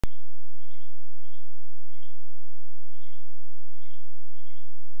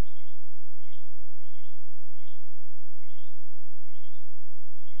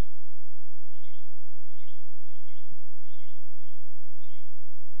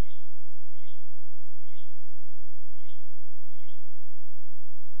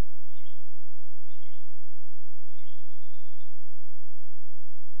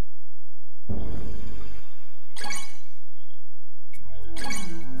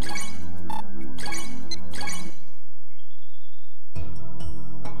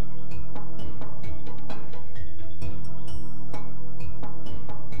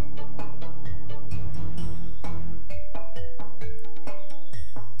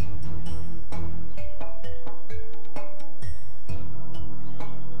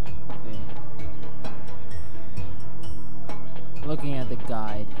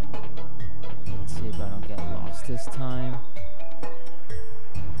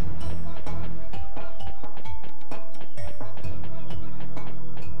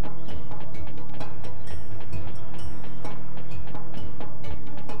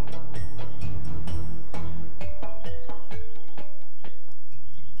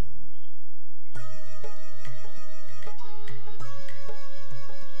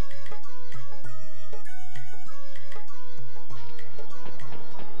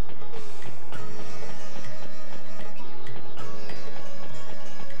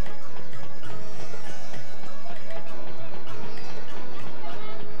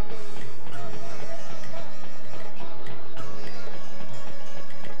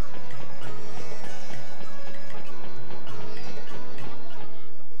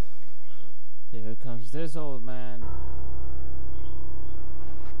Here comes this old man.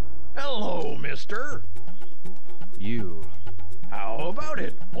 Hello, mister. You. How about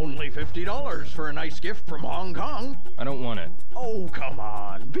it? Only $50 for a nice gift from Hong Kong. I don't want it. Oh, come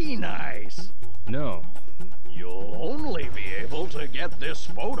on. Be nice. No. You'll only be able to get this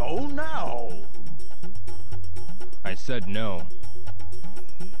photo now. I said no.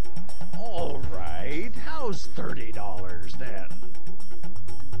 All right. How's $30 then?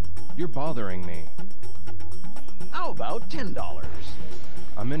 You're bothering me. How about $10?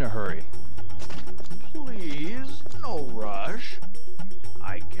 I'm in a hurry. Please, no rush.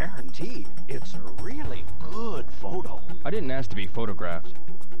 I guarantee it's a really good photo. I didn't ask to be photographed.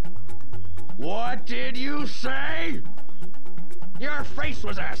 What did you say? Your face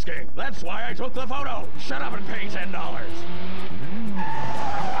was asking. That's why I took the photo. Shut up and pay $10.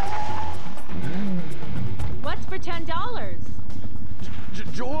 What's for $10?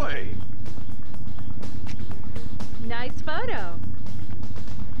 Joy. Nice photo.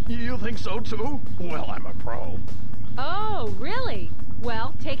 You think so too? Well, I'm a pro. Oh, really?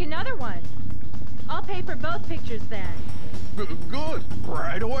 Well, take another one. I'll pay for both pictures then. Good.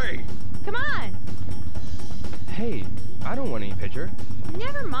 Right away. Come on. Hey, I don't want any picture.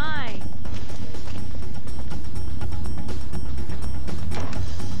 Never mind.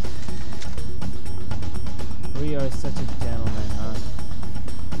 We are such a gentleman, huh?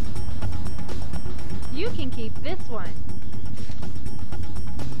 You can keep this one.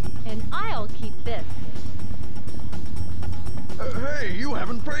 And I'll keep this. Hey, you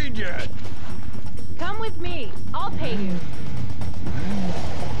haven't paid yet. Come with me. I'll pay you.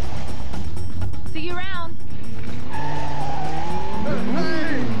 See you around.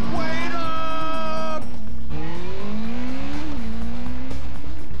 Hey, wait up!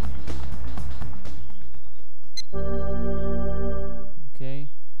 Okay.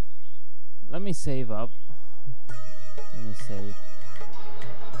 Let me save up. Let me save.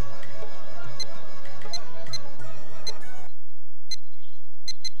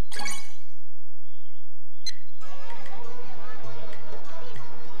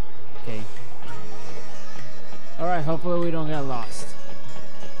 Okay. Alright, hopefully we don't get lost.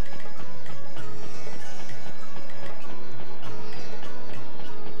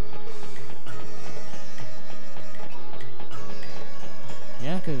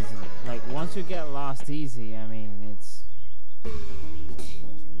 Yeah, because, like, once you get lost easy, I mean, it's...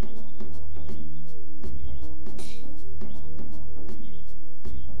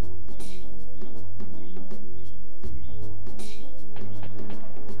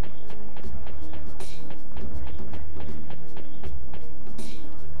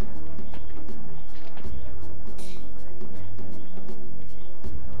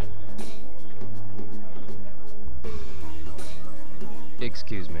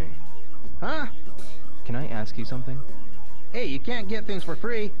 Excuse me. Huh? Can I ask you something? Hey, you can't get things for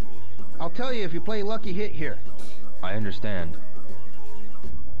free. I'll tell you if you play Lucky Hit here. I understand.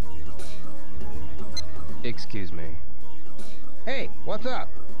 Excuse me. Hey, what's up?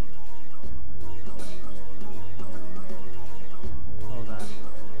 Hold on.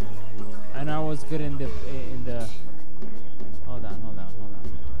 I know I was good in the... Hold on.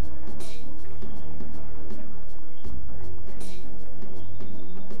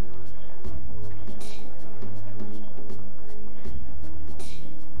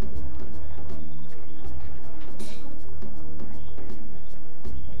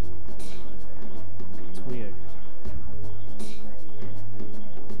 It's weird.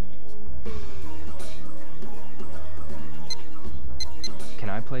 Can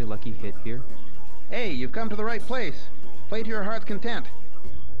I play Lucky Hit here? Hey, you've come to the right place. Play to your heart's content.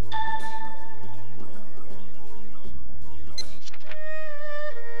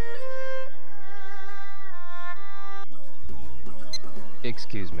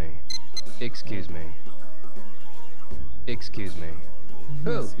 Excuse me. Excuse me. Excuse me.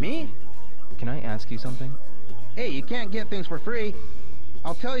 Who, me? Can I ask you something? Hey, you can't get things for free.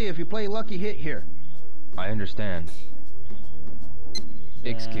 I'll tell you if you play Lucky Hit here. I understand.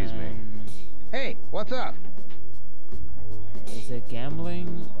 Excuse me. Hey, what's up? Is it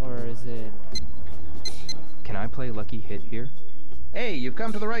gambling or is it... Can I play Lucky Hit here? Hey, you've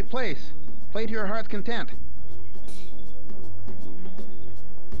come to the right place. Play to your heart's content.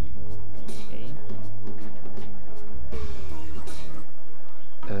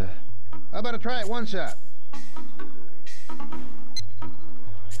 Okay. How about a try at one shot?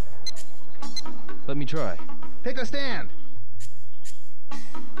 Let me try. Pick a stand.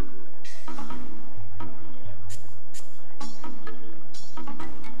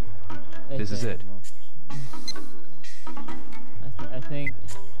 This is it. I think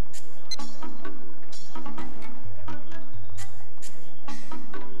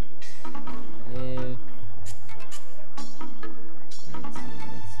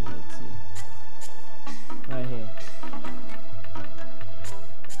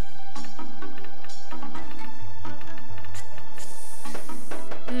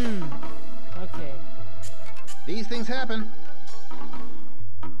happen.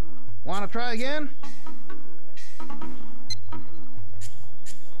 Want to try again?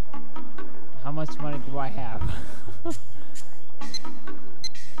 How much money do I have?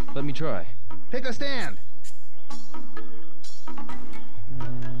 Let me try. Pick a stand.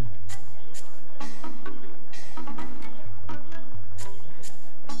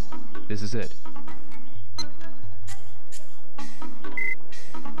 This is it.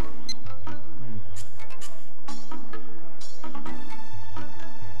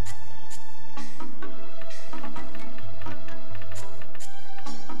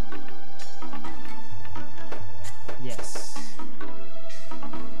 Yes.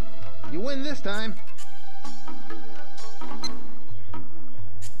 You win this time.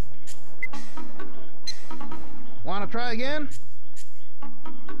 Want to try again?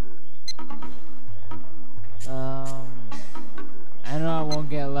 I know I won't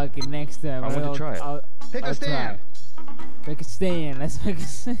get lucky next time. I want to try it. Pick a stand. Pick a stand. Let's pick a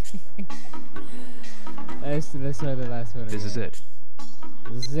stand. let's try the last one. This is it.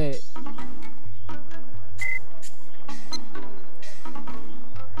 This is it.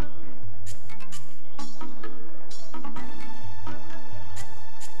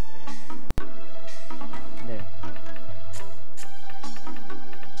 There.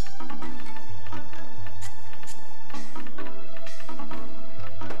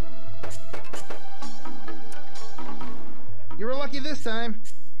 You were lucky this time.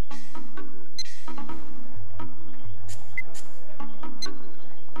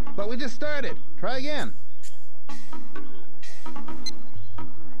 But we just started. Try again.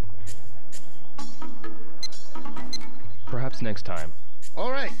 Perhaps next time. All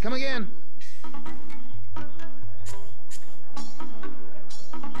right, come again.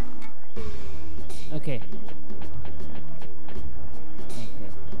 Okay.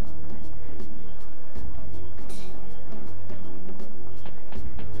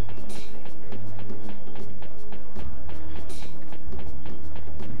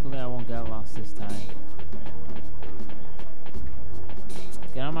 Hopefully I won't get lost this time.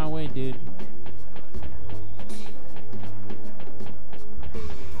 Get out of my way, dude.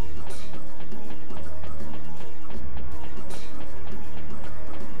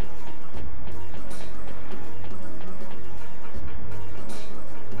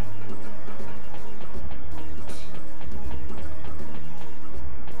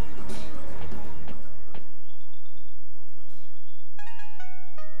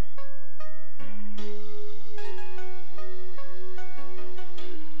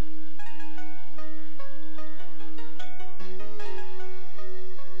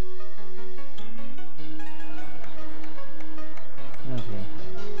 Okay.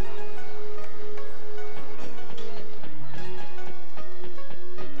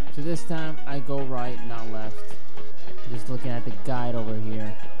 So this time I go right, not left. Just looking at the guide over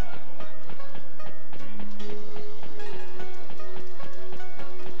here.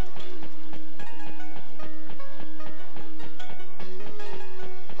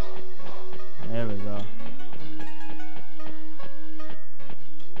 There we go.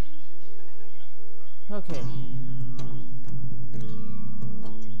 Okay.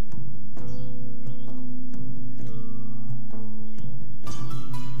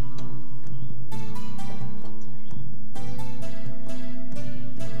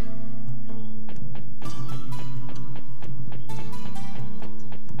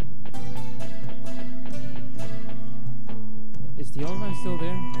 Is the old man still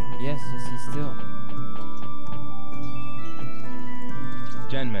there? Yes, he's still.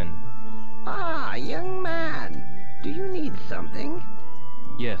 Genman. Ah, young man. Do you need something?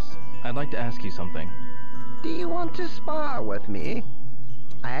 Yes, I'd like to ask you something. Do you want to spar with me?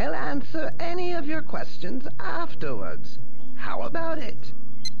 I'll answer any of your questions afterwards. How about it?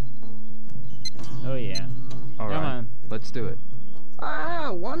 Oh yeah. All Come right, on. let's do it.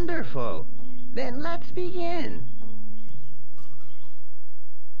 Ah, wonderful. Then let's begin.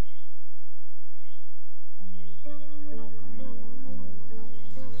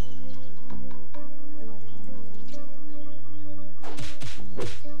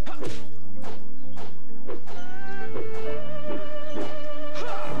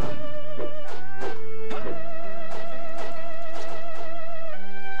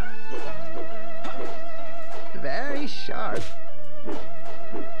 Very sharp.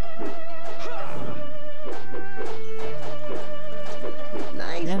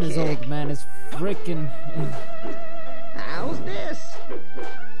 Nice Man, this kick. old man is freaking. How's this?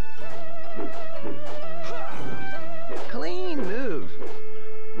 Clean move.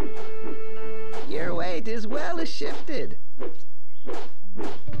 Your weight is well shifted.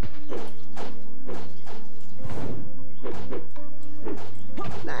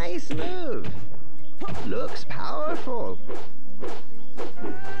 Nice move. Looks powerful.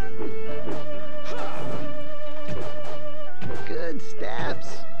 Good steps.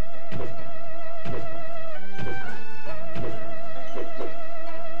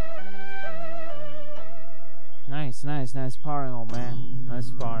 Nice sparring, old man. Nice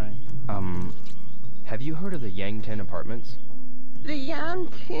sparring. Have you heard of the Yangtin Apartments? The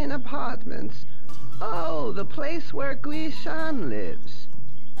Yantin Apartments. Oh, the place where Guishan lives.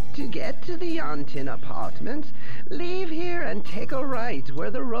 To get to the Yantin Apartments, leave here and take a right where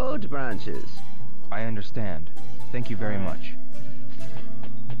the road branches. I understand. Thank you very much.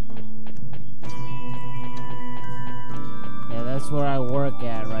 Yeah, that's where I work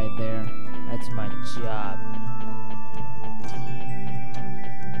at right there. That's my job.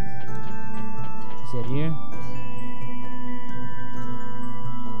 Is it here?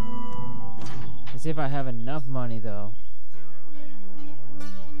 Let's see if I have enough money though.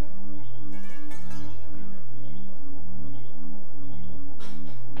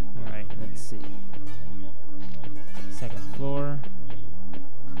 Alright, let's see. Second floor.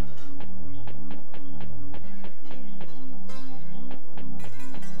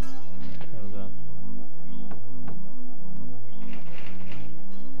 There we go.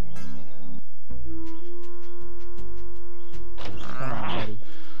 Come on, buddy.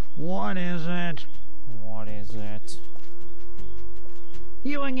 What is it? What is it?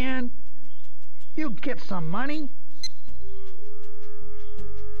 You again? You get some money?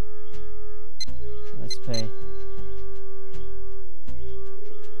 Let's pay.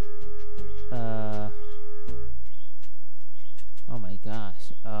 Oh my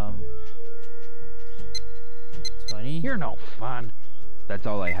gosh. 20? You're no fun. That's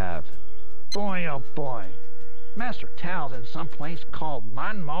all I have. Boy, oh boy. Master Tao's in some place called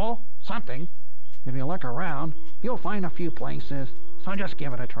Manmo something. If you look around, you'll find a few places, so just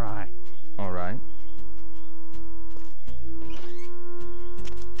give it a try. Alright.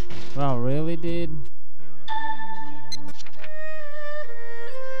 Wow, really, dude?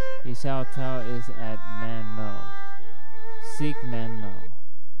 Yisao Tao is at Manmo. Seek Manmo.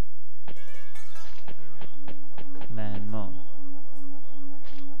 Manmo.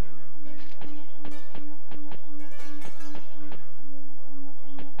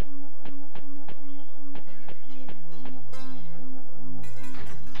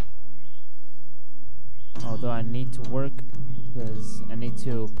 Although I need to work because I need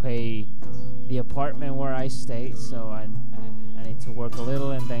to pay the apartment where I stay, so I need to work a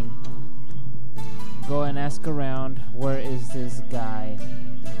little and then go and ask around, where is this guy?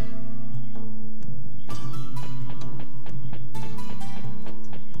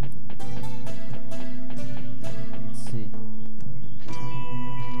 Let's see.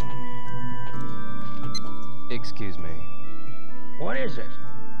 Excuse me. What is it?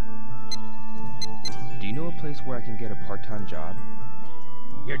 Do you know a place where I can get a part-time job?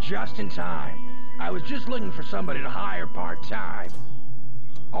 You're just in time. I was just looking for somebody to hire part-time.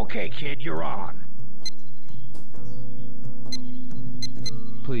 Okay, kid, you're on.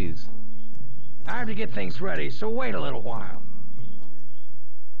 Please. I have to get things ready, so wait a little while.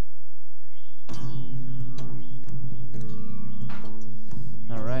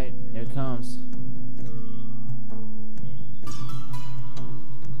 Alright, here it comes.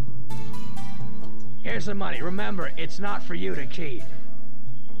 Here's the money. Remember, it's not for you to keep.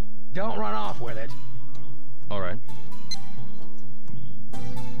 Don't run off with it. Alright.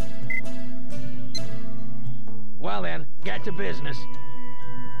 Well then, get to business.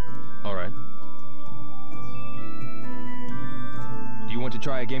 Alright. Do you want to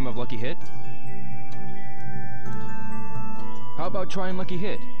try a game of Lucky Hit? How about trying Lucky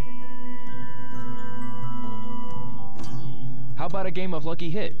Hit? How about a game of Lucky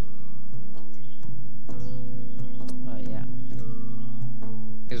Hit? Oh, yeah.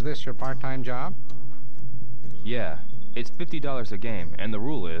 Is this your part-time job? Yeah, it's $50 a game, and the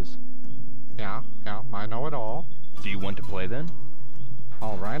rule is... Yeah, I know it all. Do you want to play then?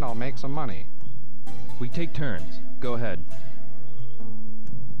 All right, I'll make some money. We take turns. Go ahead.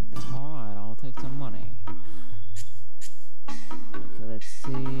 Alright, I'll take some money. Okay, let's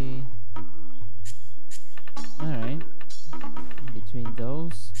see. Alright. Between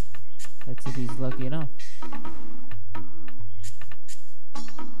those, let's see if he's lucky enough.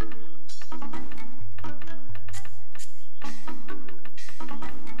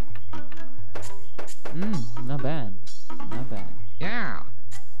 Not bad. Not bad. Yeah.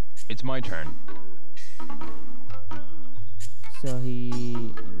 It's my turn. So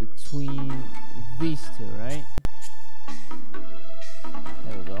he in between these two, right?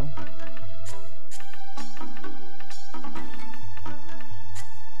 There we go.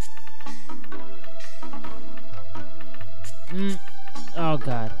 Oh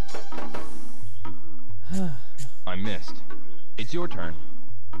god. I missed. It's your turn.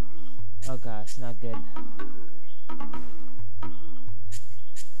 Oh god, it's not good.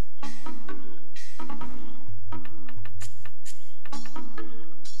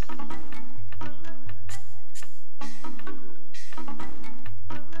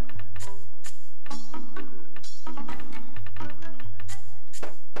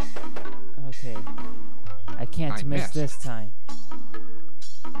 Okay. I can't miss missed. this time.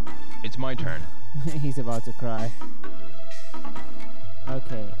 It's my turn. He's about to cry.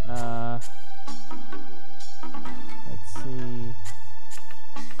 Okay, let's see.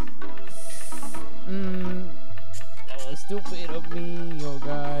 That was stupid of me. Oh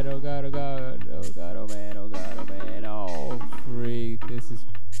god, oh god, oh god, oh god, oh man, oh god, oh man, oh freak. This is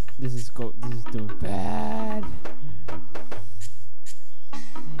doing bad.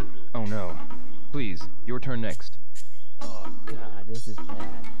 Oh no. Please, your turn next. Oh god, this is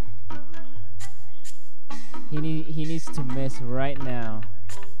bad. He needs to miss right now.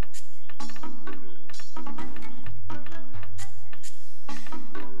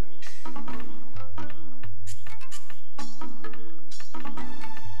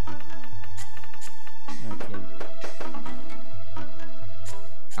 Okay.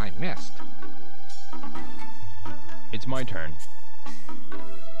 I missed. It's my turn.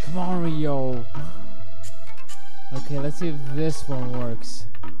 Come on, Rio. Okay, let's see if this one works.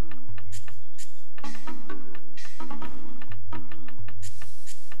 Oh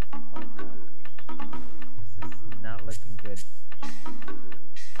god. This is not looking good.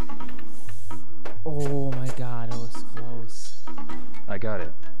 Oh my god, it was close. I got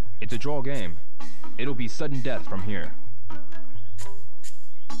it. It's a draw game. It'll be sudden death from here.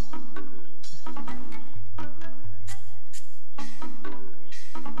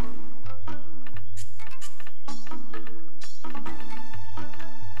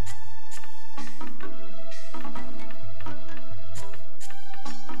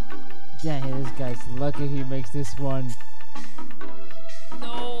 Dang, this guy's lucky he makes this one.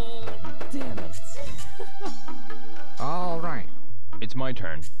 No, damn it. All right. It's my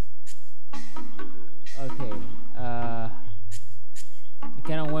turn. Okay, it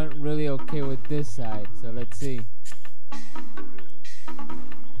kind of went really okay with this side, so let's see.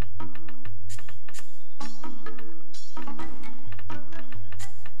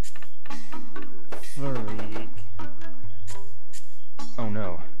 Freak. Oh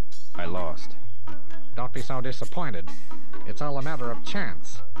no. I lost. Don't be so disappointed. It's all a matter of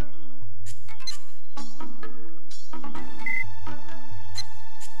chance.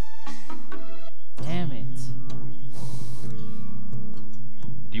 Damn it.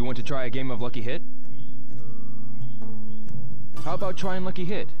 Do you want to try a game of Lucky Hit? How about trying Lucky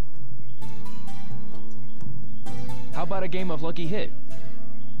Hit? How about a game of Lucky Hit?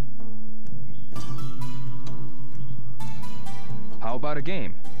 How about a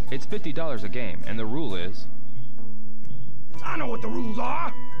game? It's $50 a game, and the rule is... I know what the rules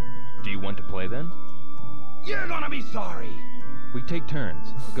are. Do you want to play then? You're gonna be sorry. We take turns.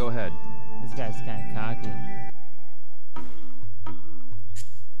 Go ahead. This guy's kind of cocky.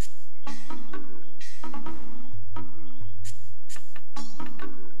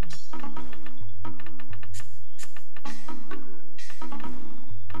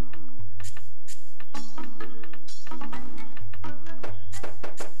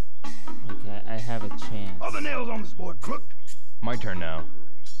 Okay, I have a chance. Are the nails on this board crooked? My turn now.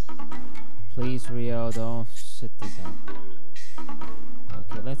 Please, Rio, don't shit this up.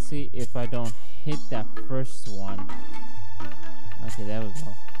 Okay, let's see if I don't hit that first one. Okay, there we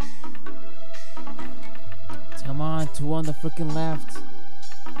go. Come on, two on the freaking left.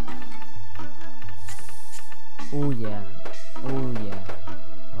 Oh yeah. Oh yeah.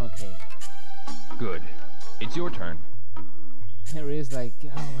 Okay. Good. It's your turn. Rio's like,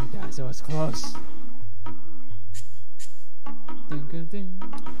 oh my gosh, it was close.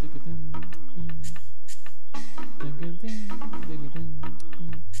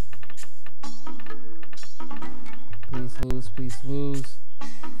 Please lose, please lose.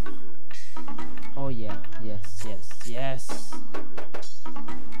 Oh yeah, yes, yes, yes.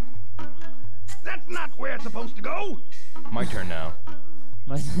 That's not where it's supposed to go. My turn now.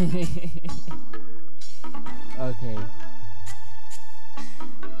 My okay.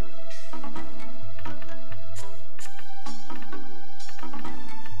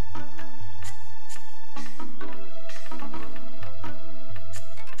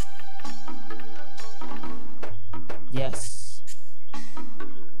 Yes.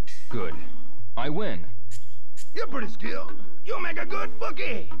 Good. I win. You're pretty skilled. You'll make a good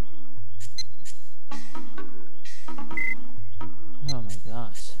bookie. Oh my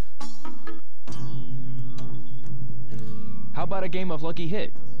gosh. How about a game of Lucky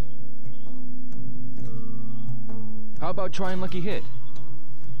Hit? How about trying Lucky Hit?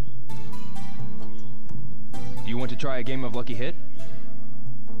 Do you want to try a game of Lucky Hit?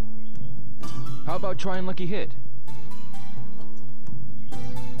 How about trying Lucky Hit?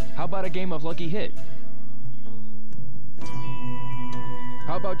 How about a game of Lucky Hit?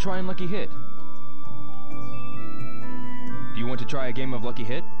 How about trying Lucky Hit? Do you want to try a game of Lucky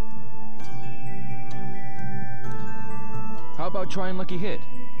Hit? How about trying Lucky Hit?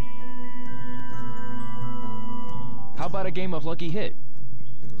 How about a game of Lucky Hit?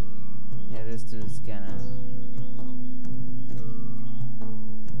 Yeah, this dude's kinda...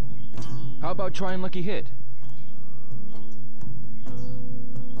 How about trying Lucky Hit?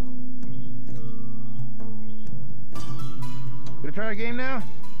 Gonna try a game now?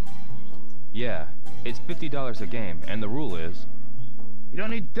 Yeah, it's $50 a game, and the rule is... You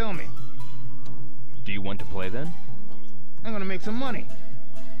don't need to tell me. Do you want to play then? I'm gonna make some money.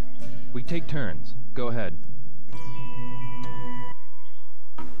 We take turns. Go ahead.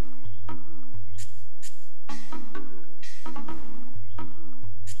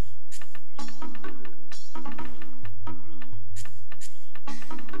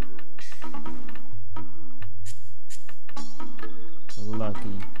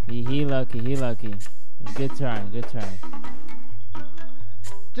 Lucky. He lucky. Good try.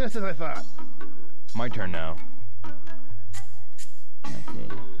 Just as I thought. My turn now. Okay,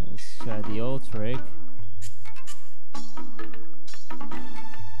 let's try the old trick.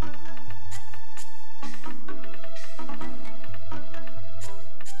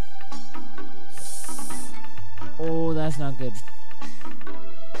 Oh, that's not good.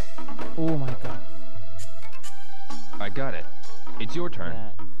 Oh my god. I got it. It's your turn.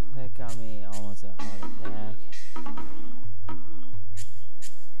 That got me almost a heart attack.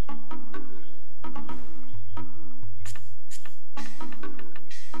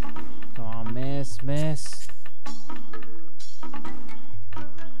 Come on, miss.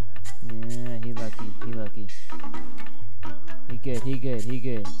 Yeah, he lucky. He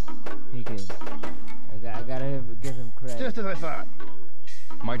good. I gotta give him credit. Just as I thought.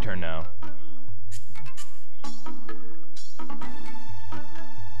 My turn now.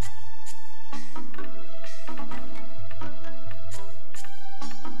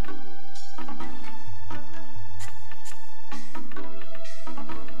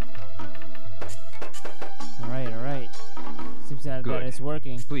 Alright. Seems that it's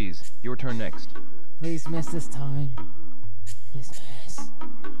working. Please, your turn next. Please miss this time. Please miss.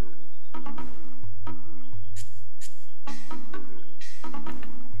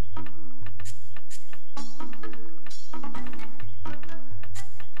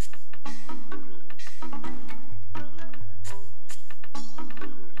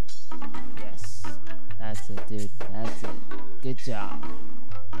 Yes. That's it, dude. That's it. Good job.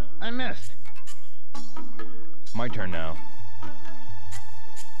 I missed. My turn now.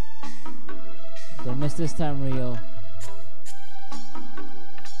 Don't miss this time, Rio.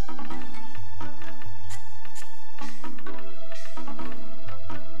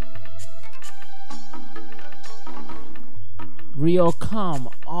 Rio, come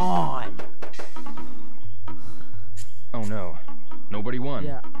on. Oh no. Nobody won.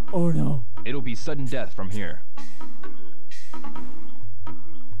 Yeah. Oh no. It'll be sudden death from here.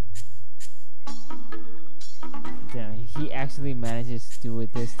 Damn, he actually manages to do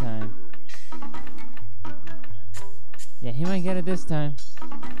it this time. Yeah, he might get it this time.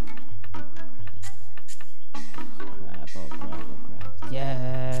 Oh crap.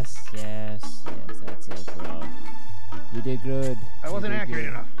 Yes, that's it, bro. You did good. I wasn't accurate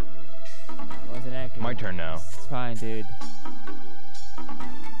enough. Wasn't accurate. My turn now. It's fine, dude.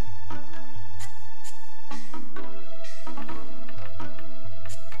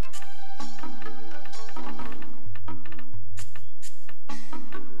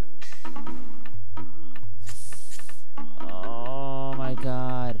 Oh my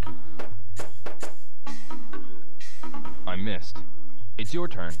god. I missed. It's your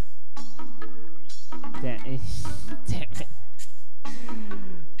turn. Damn it. Damn it.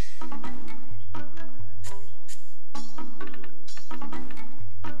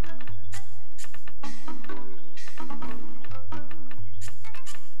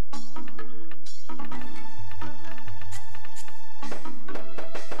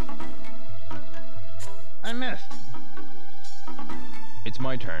 I missed. It's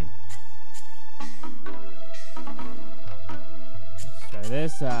my turn. Let's try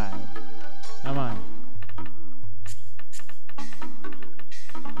this side. Come on.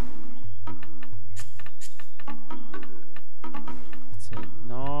 That's it.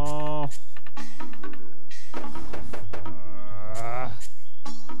 No.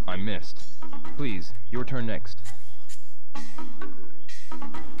 I missed. Please, your turn next.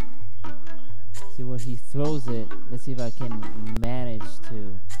 See what he throws it. Let's see if I can manage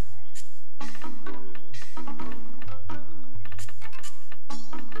to.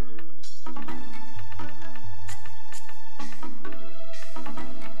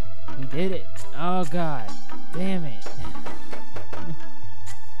 He did it. Oh God. Damn it.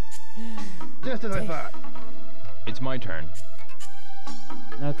 Just as I thought. It's my turn.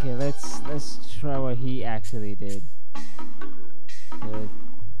 Okay, let's try what he actually did. It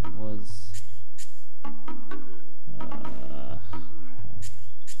was crap.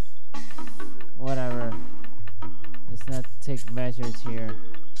 Whatever. Let's not take measures here.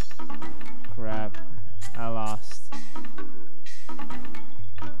 Crap. I lost.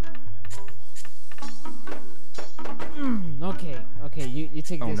 Okay, you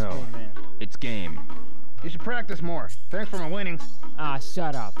take this no. win, man. It's game. You should practice more. Thanks for my winnings. Ah,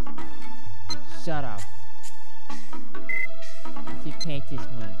 shut up. Shut up. You take this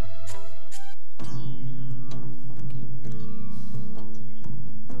win. Fuck you.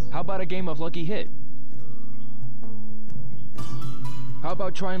 How about a game of Lucky Hit? How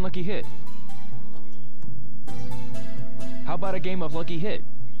about trying Lucky Hit? How about a game of Lucky Hit?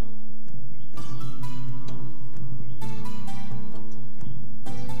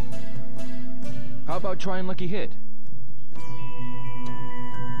 How about trying Lucky Hit? Do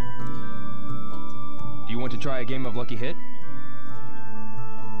you want to try a game of Lucky Hit?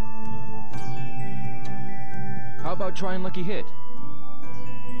 How about trying Lucky Hit?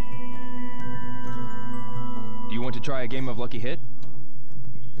 Do you want to try a game of Lucky Hit?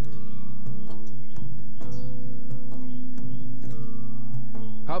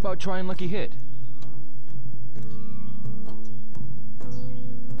 How about trying Lucky Hit?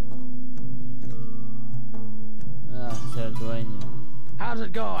 Ser el dueño. How's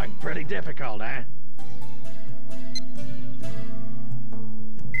it going? Pretty difficult, eh?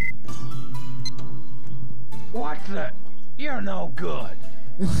 What the? You're no good.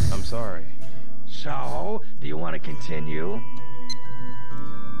 I'm sorry. So, do you want to continue?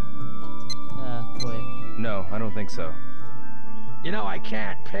 Quit. No, I don't think so. You know I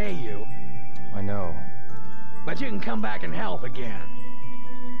can't pay you, I know. but you can come back and help again.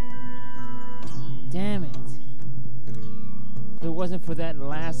 Damn it. If it wasn't for that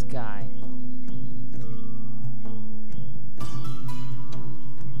last guy.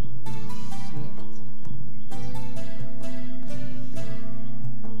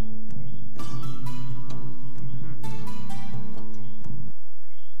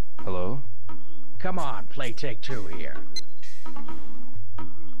 Hello? Come on, play take two here.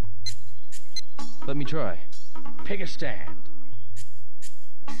 Let me try. Pick a stand.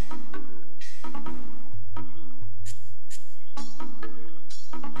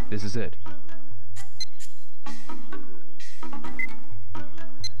 This is it.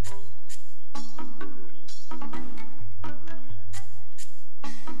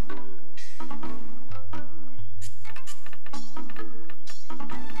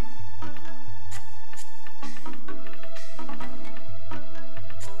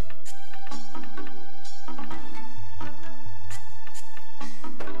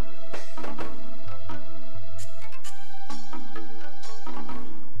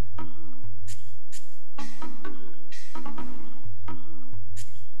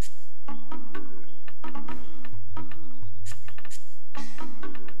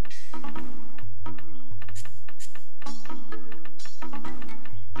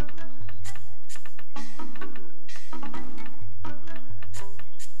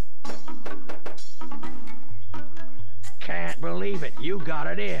 Can't believe it, you got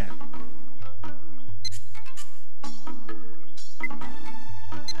it in.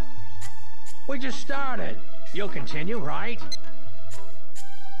 We just started. You'll continue, right?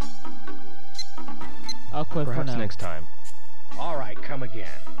 I'll quit for Perhaps now. next time. All right, come again.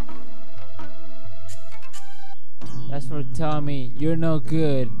 That's for telling me you're no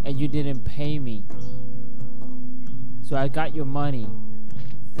good and you didn't pay me. So I got your money.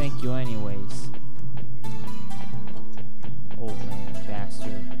 Thank you anyways. Old man,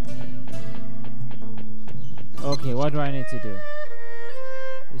 bastard. Okay, what do I need to do?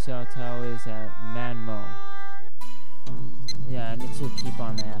 This hotel is at Manmo. Yeah, I need to keep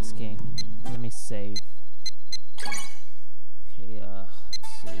on asking. Let me save. Okay,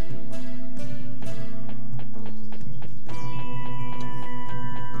 let's see.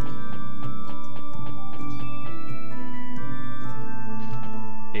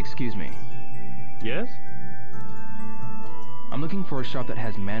 Excuse me. Yes? I'm looking for a shop that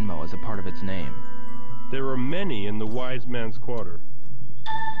has Manmo as a part of its name. There are many in the Wise Man's Quarter.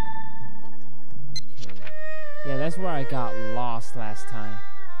 Okay. Yeah, that's where I got lost last time.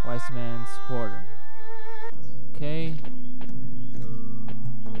 Wise Man's Quarter. Okay.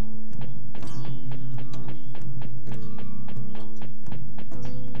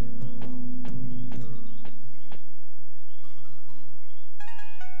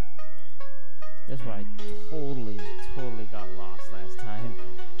 That's where I totally got lost last time.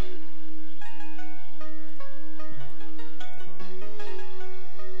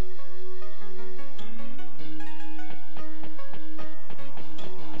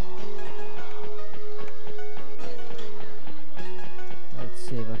 Let's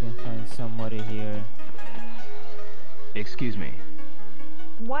see if I can find somebody here. Excuse me.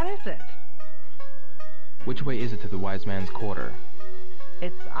 What is it? Which way is it to the Wise Man's Quarter?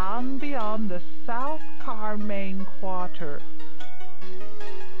 It's on beyond the South Car main quarter.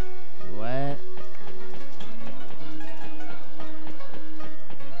 What?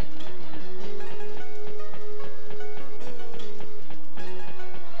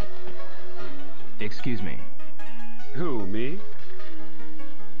 Excuse me. Who, me?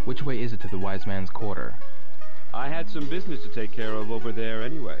 Which way is it to the Wise Man's Quarter? I had some business to take care of over there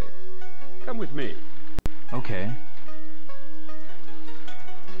anyway. Come with me. Okay.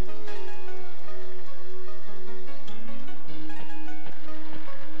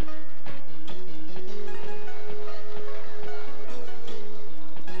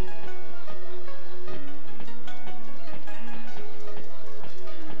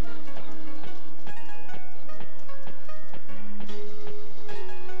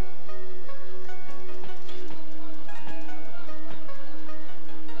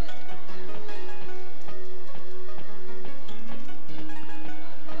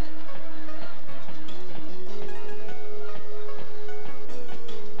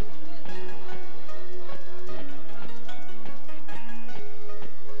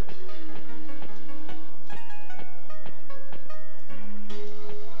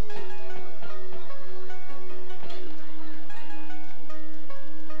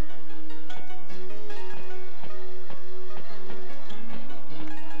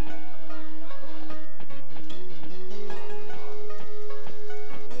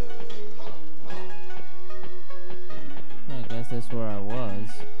 That's where I was.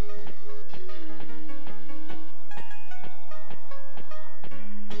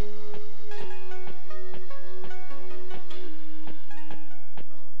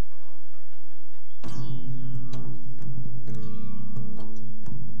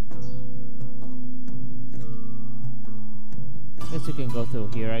 Guess you can go through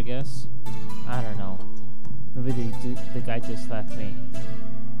here, I guess. I don't know. Maybe the guy just left me.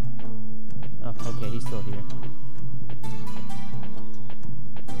 Oh, okay, he's still here.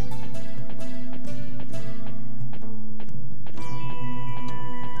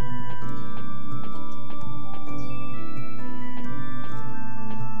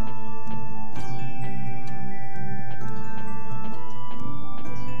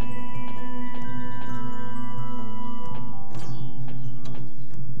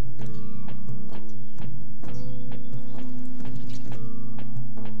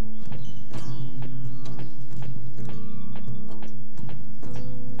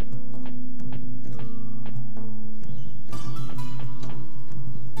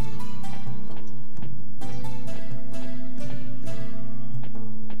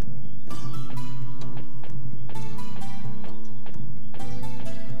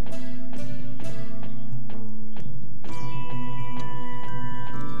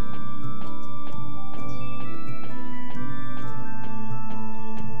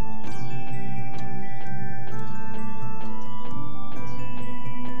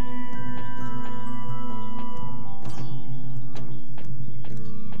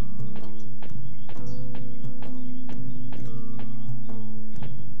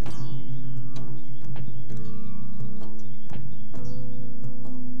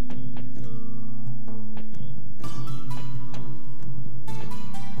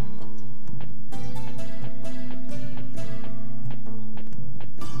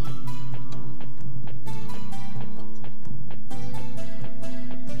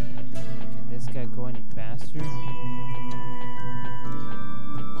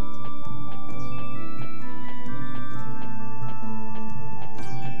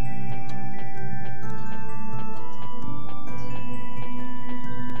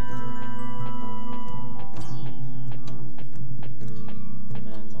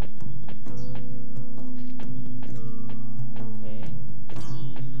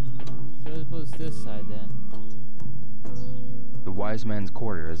 this side then. wise man's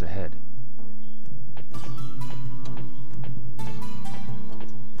quarter is ahead.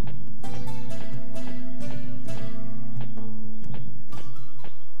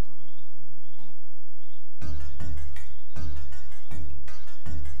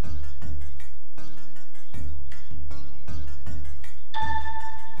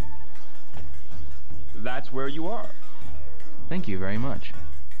 That's where you are. Thank you very much.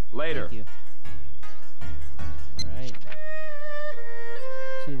 Later. Thank you. Alright.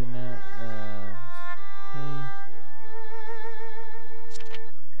 See the map. Okay.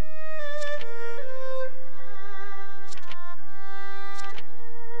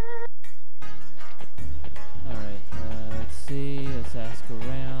 Alright, let's see. Let's ask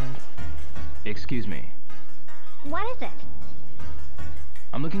around. Excuse me. What is it?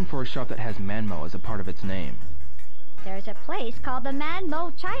 I'm looking for a shop that has Manmo as a part of its name. There's a place called the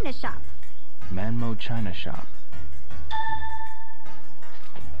Manmo China Shop. Manmo China Shop.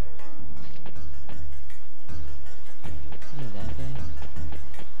 Yeah, that thing.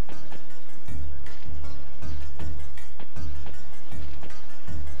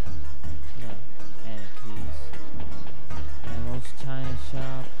 No, Anarchies. Manmo's China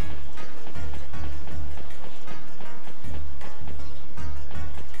Shop.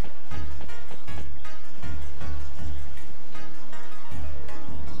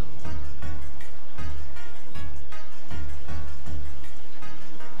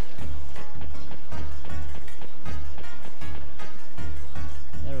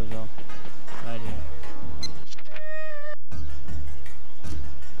 There we go. Right here.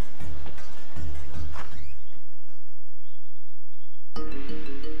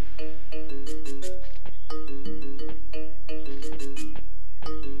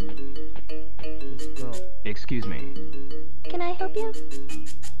 This girl. Excuse me. Can I help you?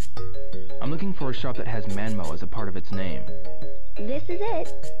 I'm looking for a shop that has Manmo as a part of its name. This is it.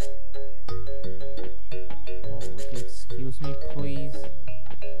 Oh, would you excuse me, please?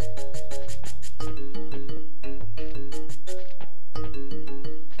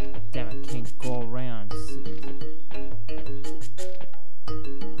 Damn, I can't go around.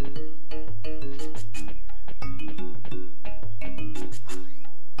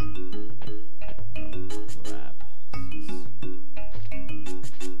 Oh, crap.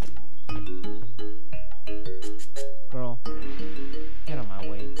 Girl, get on my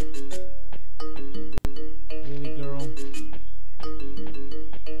way. Really, girl?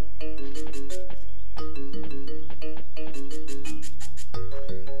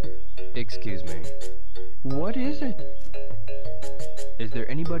 Excuse me. What is it? Is there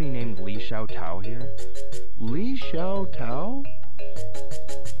anybody named Li Xiao Tao here? Li Xiao Tao?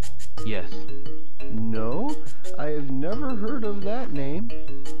 Yes. No, I have never heard of that name.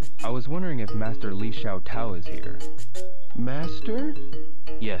 I was wondering if Master Li Xiao Tao is here. Master?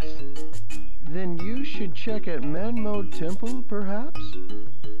 Yes. Then you should check at Manmo Temple, perhaps?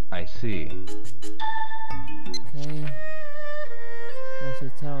 I see. Okay.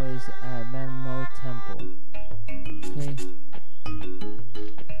 Master Tao is at Manmo Temple. Okay.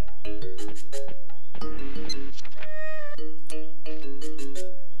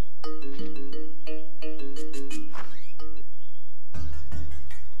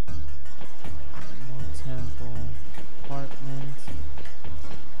 Manmo Temple. Apartment.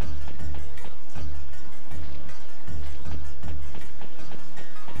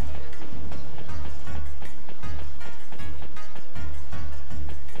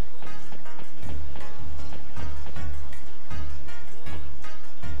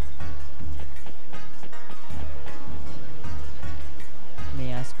 Let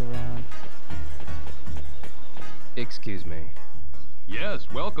me ask around. Excuse me.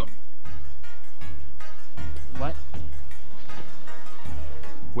 Yes, welcome. What?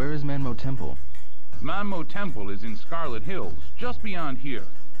 Where is Manmo Temple? Manmo Temple is in Scarlet Hills, just beyond here.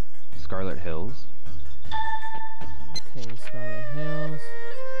 Scarlet Hills? Okay, Scarlet Hills.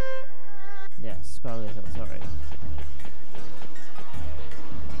 Yeah, Scarlet Hills, alright.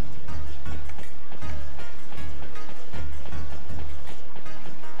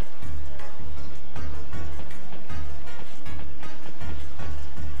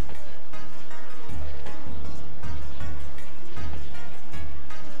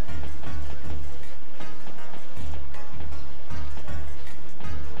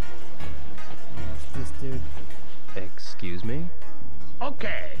 Yes, this dude. Excuse me?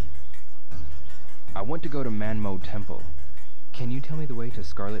 Okay. I want to go to Manmo Temple. Can you tell me the way to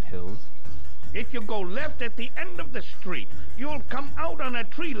Scarlet Hills? If you go left at the end of the street, you'll come out on a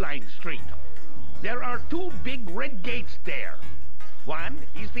tree-lined street. There are two big red gates there. One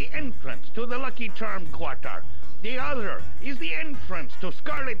is the entrance to the Lucky Charm Quarter. The other is the entrance to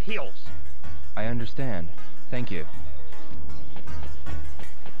Scarlet Hills. I understand. Thank you.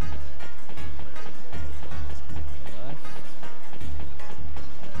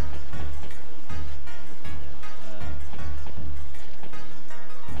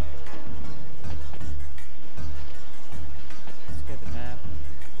 Let's get the map.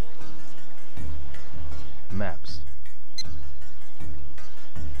 Maps.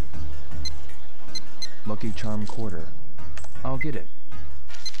 Lucky Charm Quarter. I'll get it.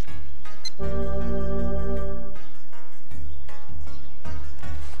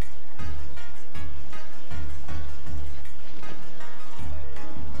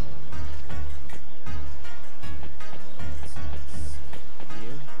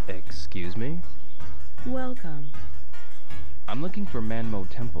 Excuse me? Welcome. I'm looking for Manmo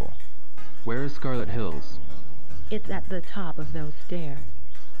Temple. Where is Scarlet Hills? It's at the top of those stairs.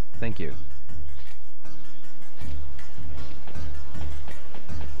 Thank you.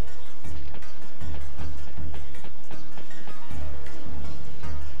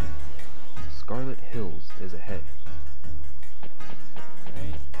 Scarlet Hills is ahead.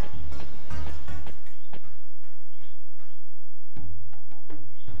 Right.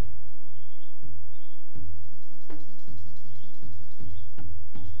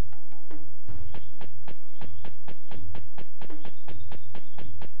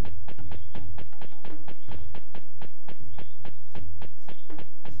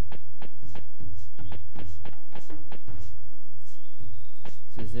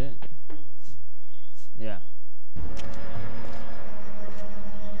 This is it? Yeah.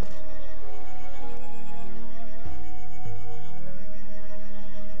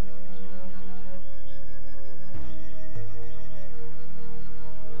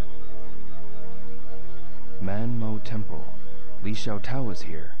 Manmo Temple. Li Xiaotao is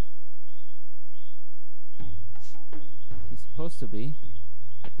here. He's supposed to be.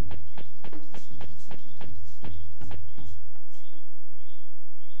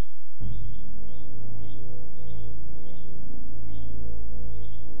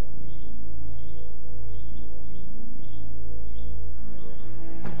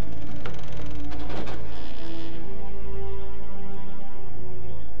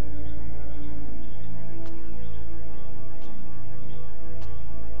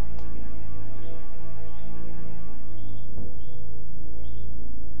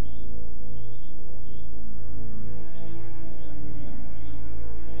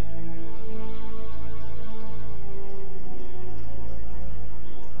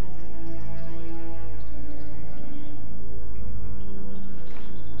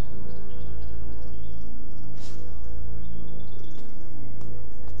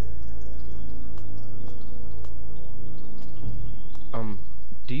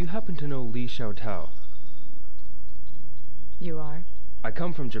 Do you happen to know Li Xiaotao? You are? I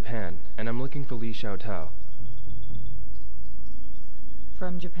come from Japan, and I'm looking for Li Xiaotao.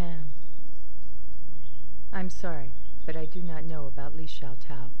 From Japan. I'm sorry, but I do not know about Li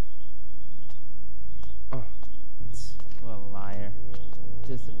Xiaotao. Oh. What a liar.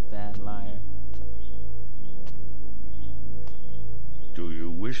 Just a bad liar. Do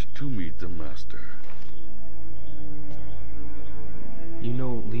you wish to meet the master? You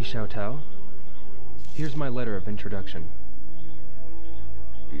know Li Xiaotao? Here's my letter of introduction.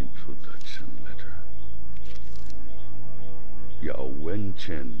 Introduction letter. Yao Wen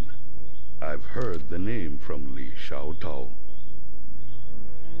Chen. I've heard the name from Li Xiaotao.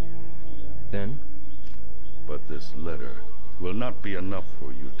 Then? But this letter will not be enough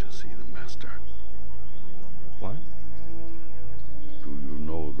for you to see the master. What? Do you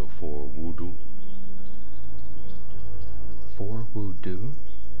know the 4 voodoo? 4 voodoo?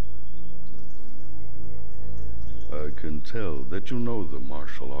 I can tell that you know the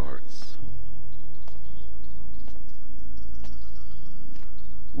martial arts.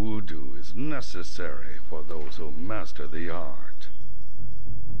 Voodoo is necessary for those who master the art.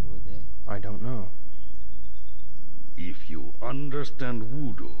 Would they? I don't know. If you understand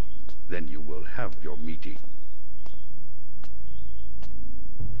voodoo, then you will have your meeting.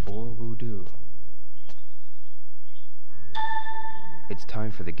 4 voodoo. It's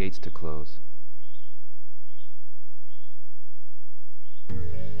time for the gates to close.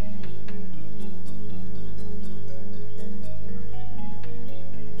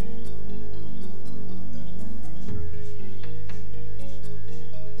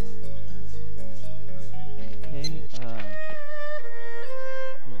 Okay, yeah,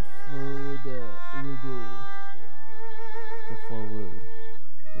 for the voodoo. The 4 wood.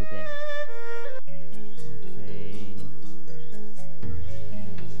 Would Okay.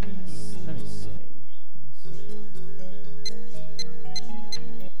 Let me see.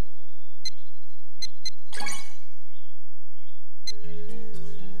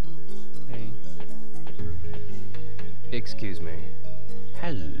 Excuse me.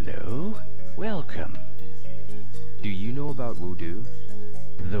 Hello. Welcome. Do you know about voodoo?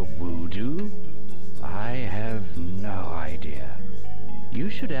 The voodoo? I have no idea.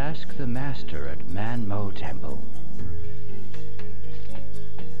 You should ask the master at Manmo Temple.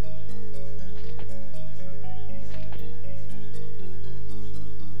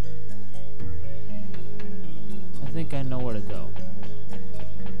 I think I know where to go.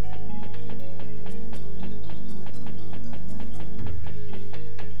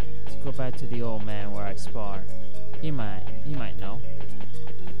 Let's go back to the old man where I spar. He might know.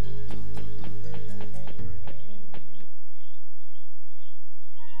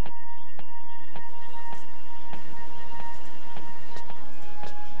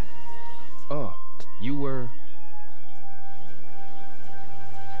 Oh, you were...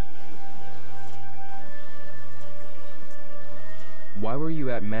 Why were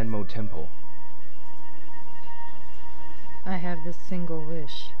you at Manmo Temple? I have this single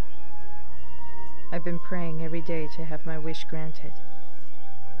wish. I've been praying every day to have my wish granted.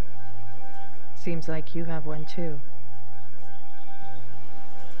 Seems like you have one too.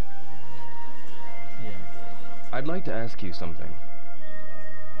 Yeah. I'd like to ask you something.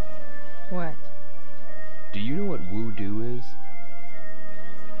 What? Do you know what voodoo is?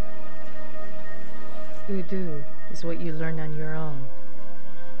 Voodoo is what you learn on your own.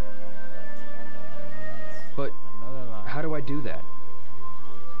 But how do I do that?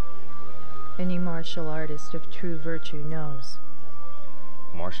 Any martial artist of true virtue knows.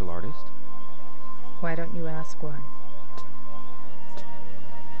 Martial artist? Why don't you ask one?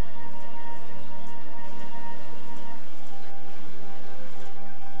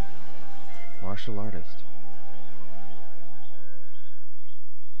 Martial artist.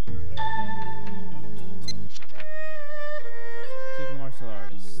 Secret martial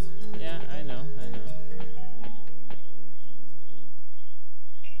artist. Yeah, I know.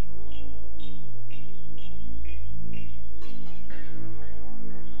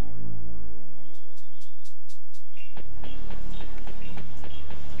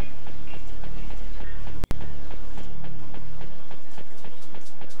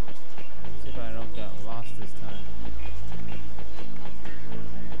 See if I don't get lost this time.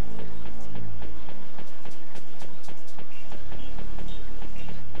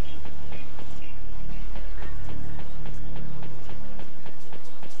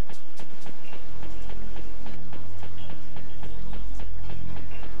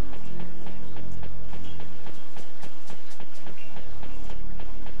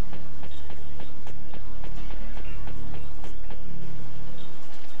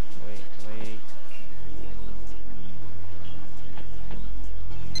 Wait.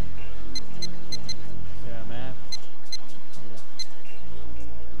 Is there a map?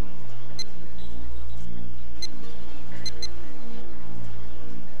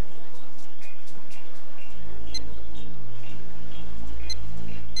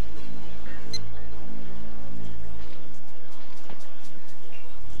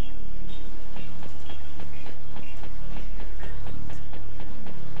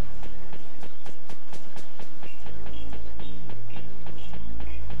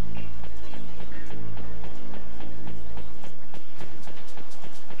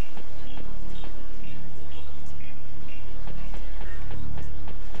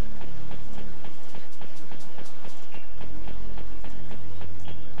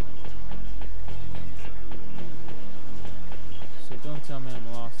 So don't tell me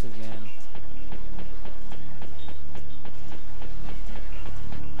I'm lost again.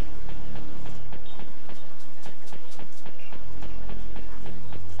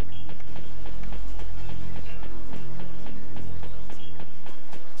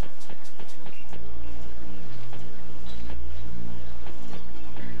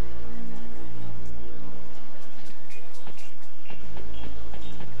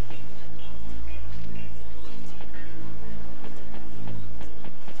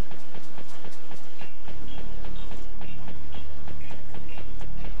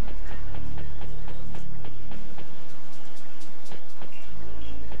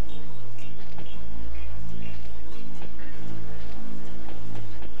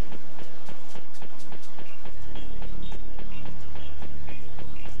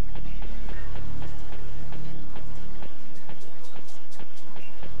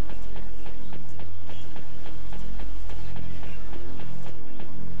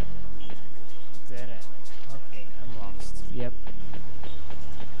 Dead end. Okay, I'm lost. Yep.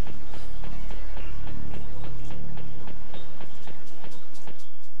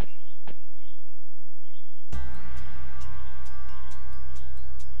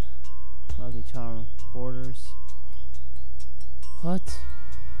 Lucky Charm quarters. What?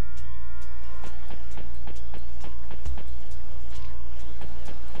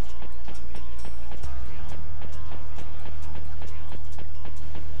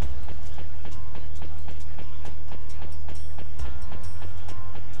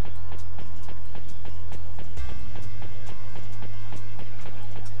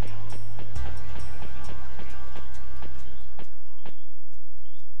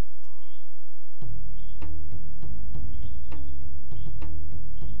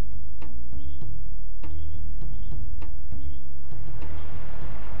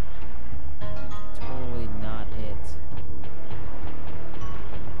 Totally not it.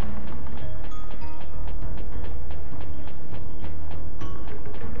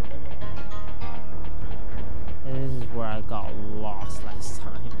 This is where I got lost last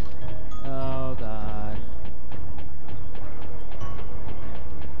time. Oh god.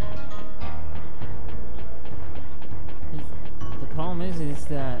 The problem is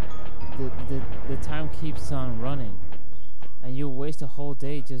that the time keeps on running, and you waste a whole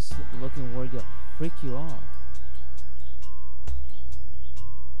day just looking where the freak you are.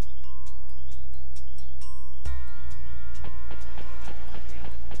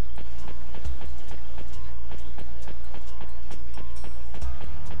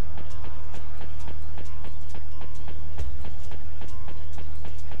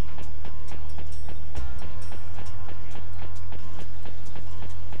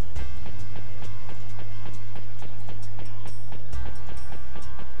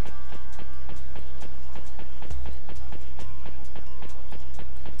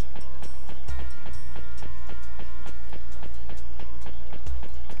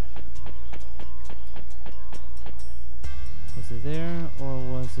 Was it there, or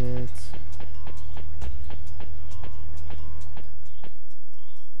was it...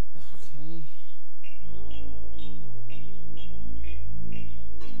 Okay.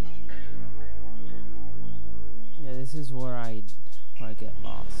 Yeah, this is where I get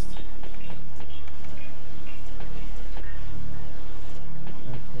lost.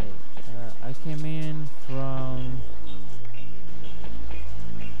 Okay, I came in from...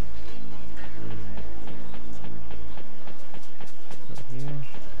 here.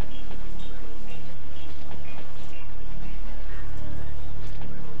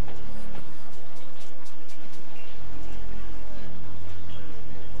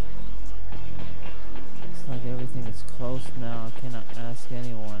 It's like everything is closed now. I cannot ask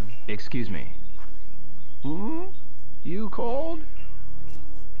anyone. Excuse me. Hmm? You called?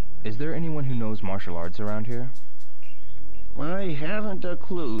 Is there anyone who knows martial arts around here? I haven't a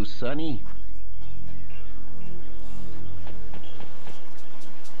clue, Sonny.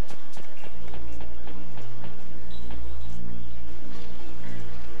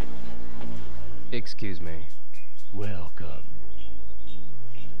 Excuse me. Welcome.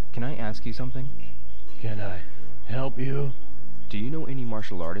 Can I ask you something? Can I help you? Do you know any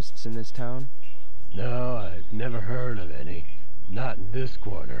martial artists in this town? No, I've never heard of any. Not in this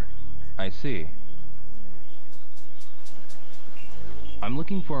quarter. I see. I'm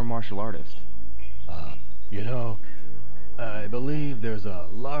looking for a martial artist. You know, I believe there's a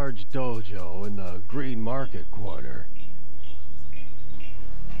large dojo in the Green Market quarter.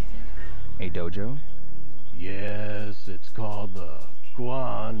 A dojo? Yes, it's called the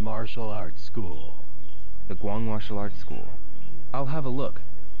Guan Martial Arts School. The Guang Martial Arts School. I'll have a look.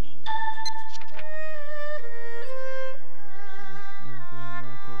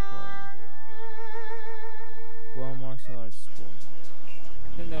 Guam Martial Arts School.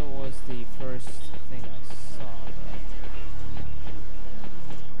 I think that was the first thing I saw, right?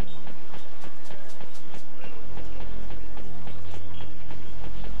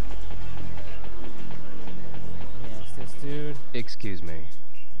 Yes, this dude. Excuse me.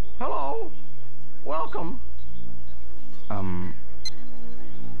 Hello. Welcome. I'm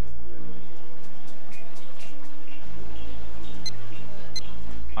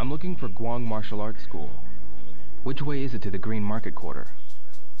looking for Guang Martial Arts School. Which way is it to the Green Market Quarter?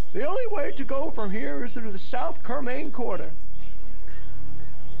 The only way to go from here is through the South Kermain Quarter.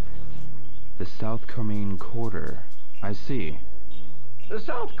 The South Kermain Quarter. I see. The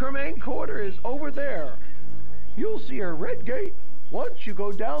South Kermain Quarter is over there. You'll see a red gate once you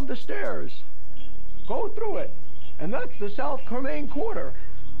go down the stairs. Go through it, and that's the South Kermain Quarter.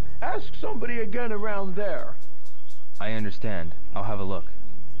 Ask somebody again around there. I understand. I'll have a look.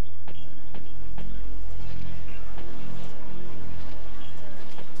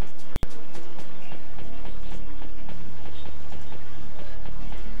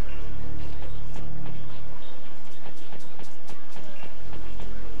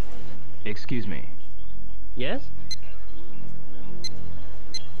 Excuse me. Yes?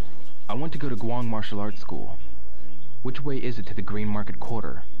 I want to go to Guang Martial Arts School. Which way is it to the Green Market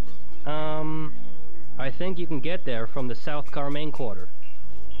Quarter? I think you can get there from the South Carmaine Quarter.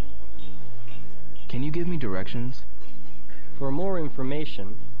 Can you give me directions? For more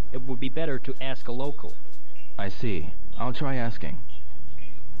information, it would be better to ask a local. I see. I'll try asking.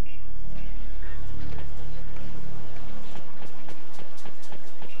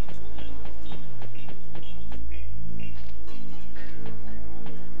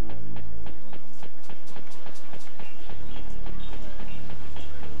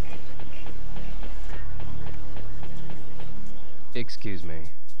 Excuse me.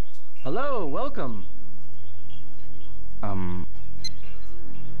 Hello, welcome. I'm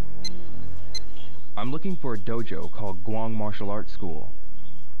looking for a dojo called Guang Martial Arts School.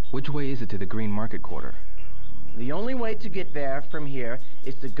 Which way is it to the Green Market Quarter? The only way to get there from here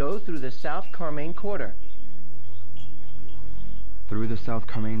is to go through the South Carmaine Quarter. Through the South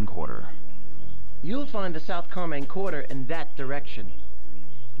Carmaine Quarter. You'll find the South Carmaine Quarter in that direction.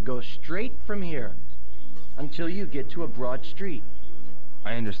 Go straight from here until you get to a broad street.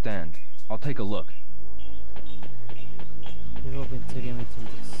 I understand. I'll take a look. People have been taking me to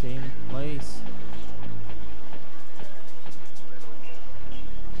the same place.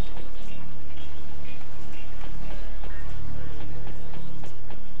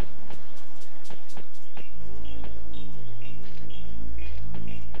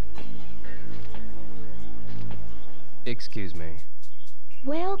 Excuse me.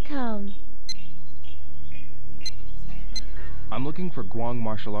 Welcome. I'm looking for Guang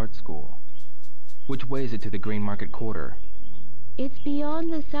Martial Arts School. Which way is it to the Green Market Quarter? It's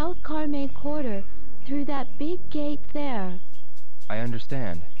beyond the South Carmaine Quarter, through that big gate there. I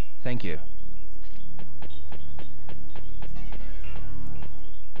understand. Thank you.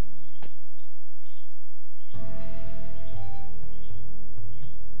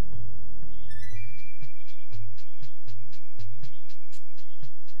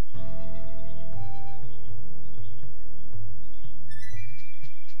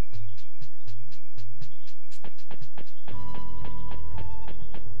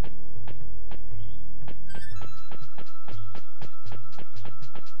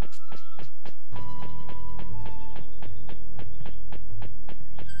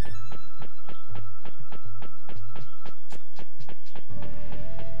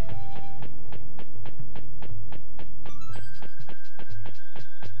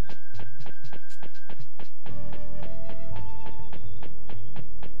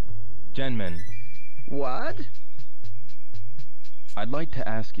 Genmin. What? I'd like to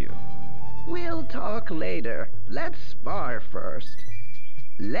ask you. We'll talk later. Let's spar first.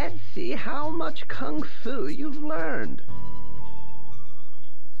 Let's see how much kung fu you've learned.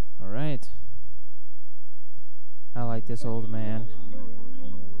 Alright. I like this old man.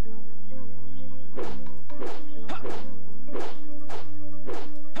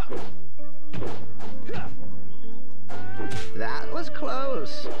 That was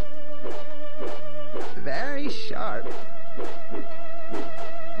close. Very sharp.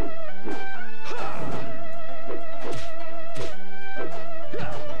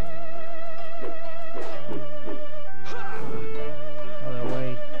 Other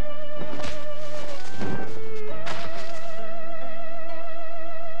way.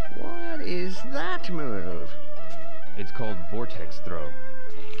 What is that move? It's called Vortex Throw.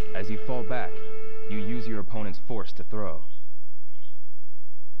 As you fall back, you use your opponent's force to throw.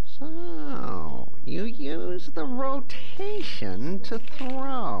 So, you use the rotation to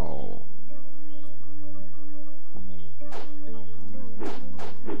throw.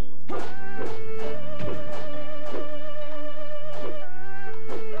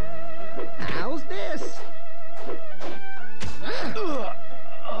 How's this?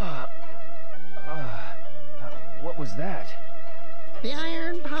 What was that? The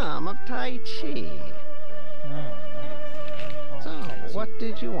iron palm of Tai Chi. So, what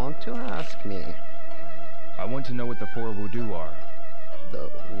did you want to ask me? I want to know what the 4 voodoo are.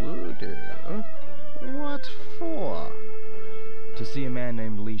 The voodoo? What for? To see a man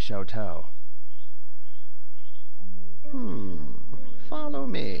named Li Xiaotao. Follow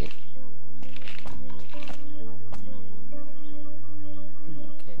me.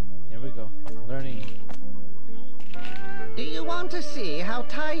 Okay, here we go. Learning. Do you want to see how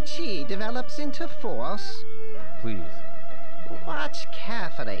Tai Chi develops into force? Please. Watch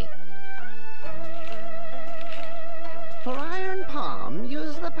carefully. For iron palm,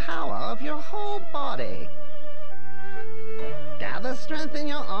 use the power of your whole body. Gather strength in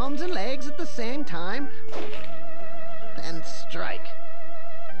your arms and legs at the same time, then strike.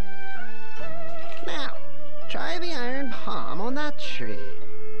 Now, try the iron palm on that tree.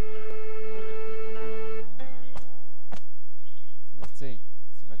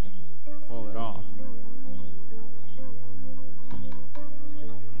 pull it off.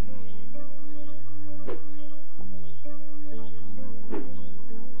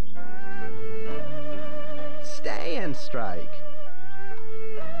 Stay and strike.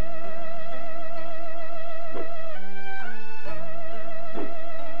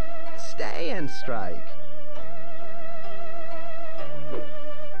 Stay and strike.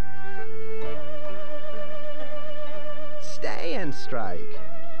 Stay and strike.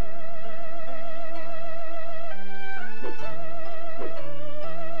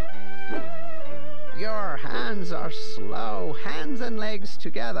 Your hands are slow. Hands and legs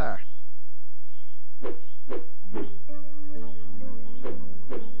together.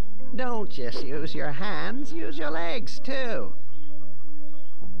 Don't just use your hands, use your legs too.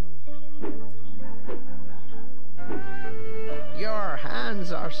 Your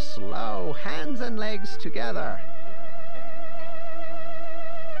hands are slow. Hands and legs together.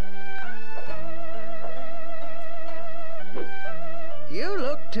 You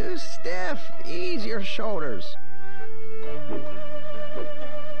look too stiff. Ease your shoulders.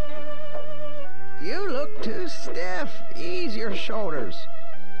 You look too stiff. Ease your shoulders.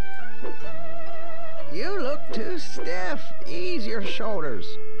 You look too stiff. Ease your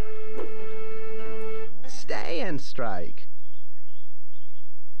shoulders. Stay and strike.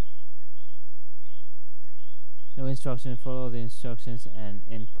 No instruction. Follow the instructions and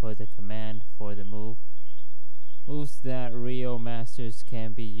input the command for the move. Moves that Rio masters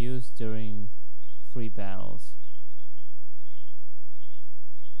can be used during free battles.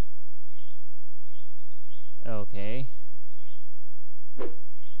 Okay.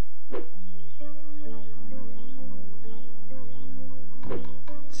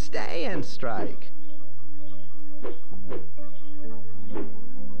 Stay and strike.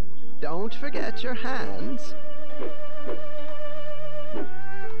 Don't forget your hands.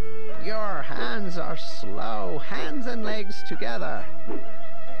 Your hands are slow. Hands and legs together.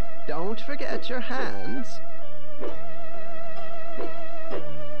 Don't forget your hands.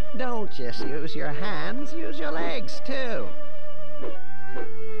 Don't just use your hands, use your legs too.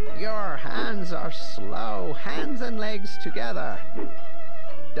 Your hands are slow. Hands and legs together.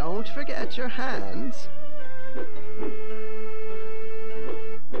 Don't forget your hands.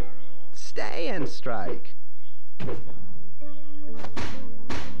 Stay and strike.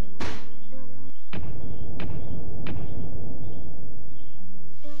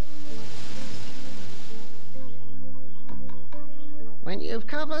 When you've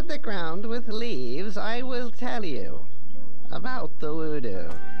covered the ground with leaves, I will tell you about the voodoo.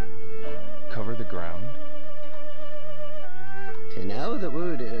 Cover the ground? To know the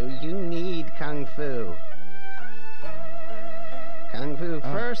voodoo, you need Kung Fu. Kung Fu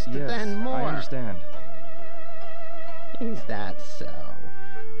first, yes, then more. I understand. Is that so?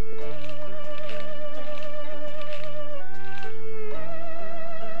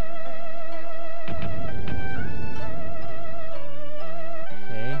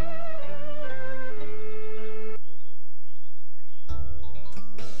 Okay.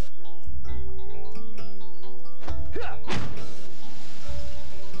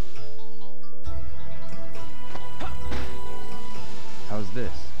 How's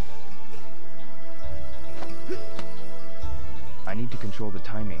this? I need to control the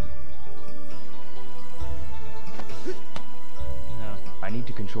timing. No. I need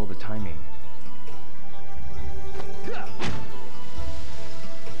to control the timing.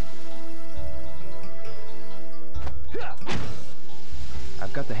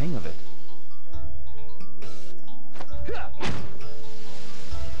 I've got the hang of it.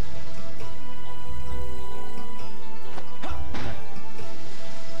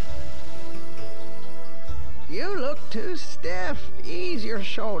 You look too stiff. Ease your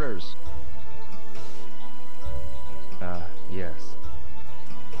shoulders. Yes.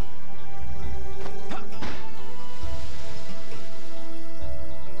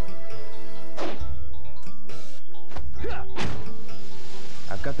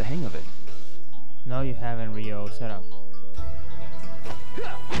 I've got the hang of it. No, you haven't, Rio. Shut up.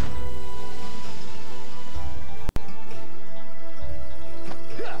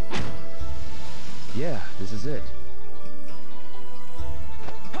 Yeah, this is it.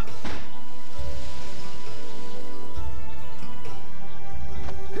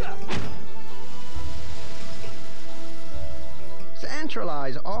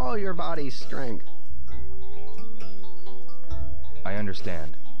 Centralize all your body's strength. I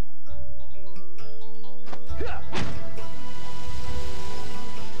understand.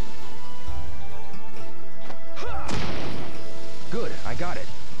 Good, I got it.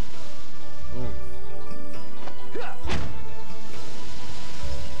 Ooh.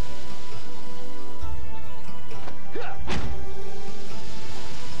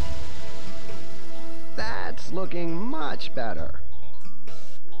 much better.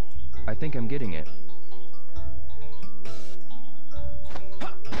 I think I'm getting it.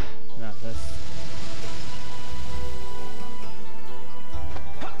 No, that's...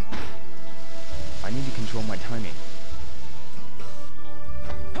 I need to control my timing.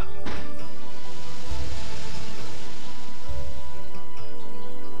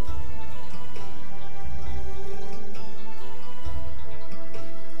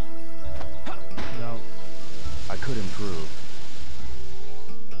 No. I could improve.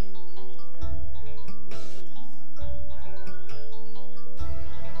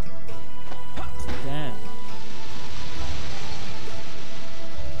 Damn.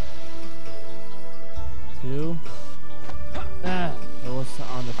 Two. Ah, it was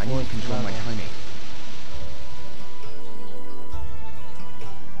on the fourth I need to control level. my timing.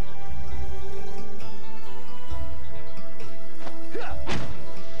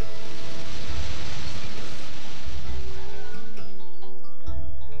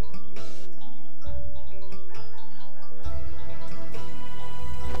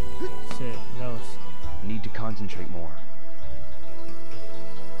 Shit, those. Need to concentrate more.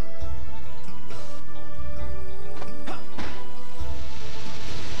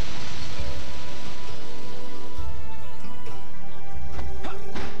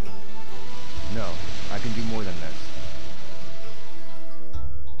 No, I can do more than this.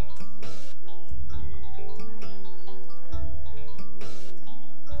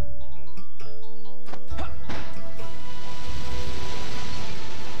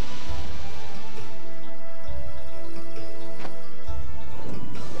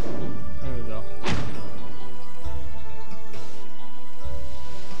 There we go.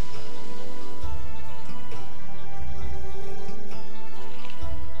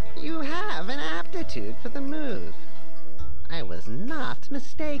 You have an aptitude for the move. I was not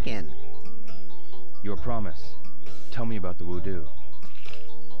mistaken. Your promise. Tell me about the voodoo.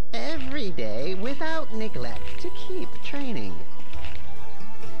 Every day without neglect to keep training.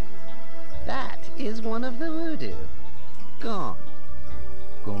 That is one of the voodoo. Gone.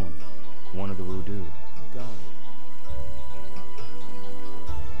 Gone. One of the voodoo. Gone.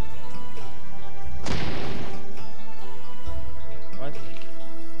 What?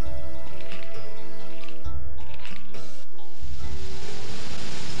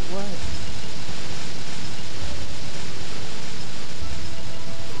 What?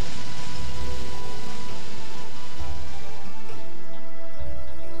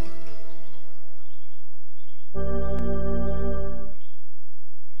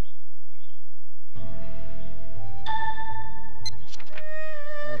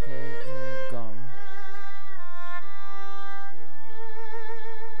 Okay, gone.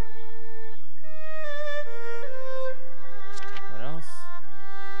 What else?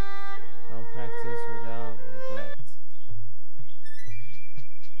 Don't practice without neglect.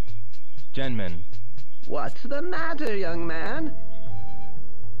 Genmin, What's the matter, young man?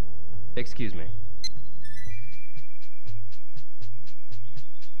 excuse me.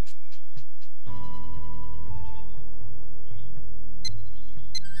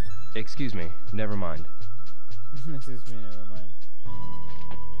 Excuse me, never mind. Excuse me, never mind.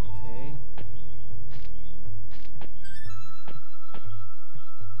 Okay.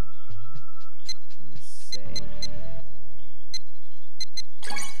 Let me save.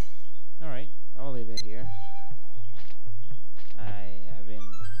 Alright, I'll leave it here.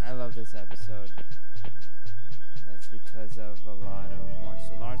 I love this episode. That's because of a lot of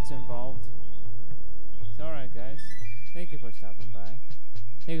martial arts involved. So alright guys, thank you for stopping by.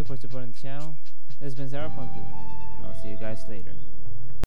 Thank you for supporting the channel. This has been Zarapunky, and I'll see you guys later.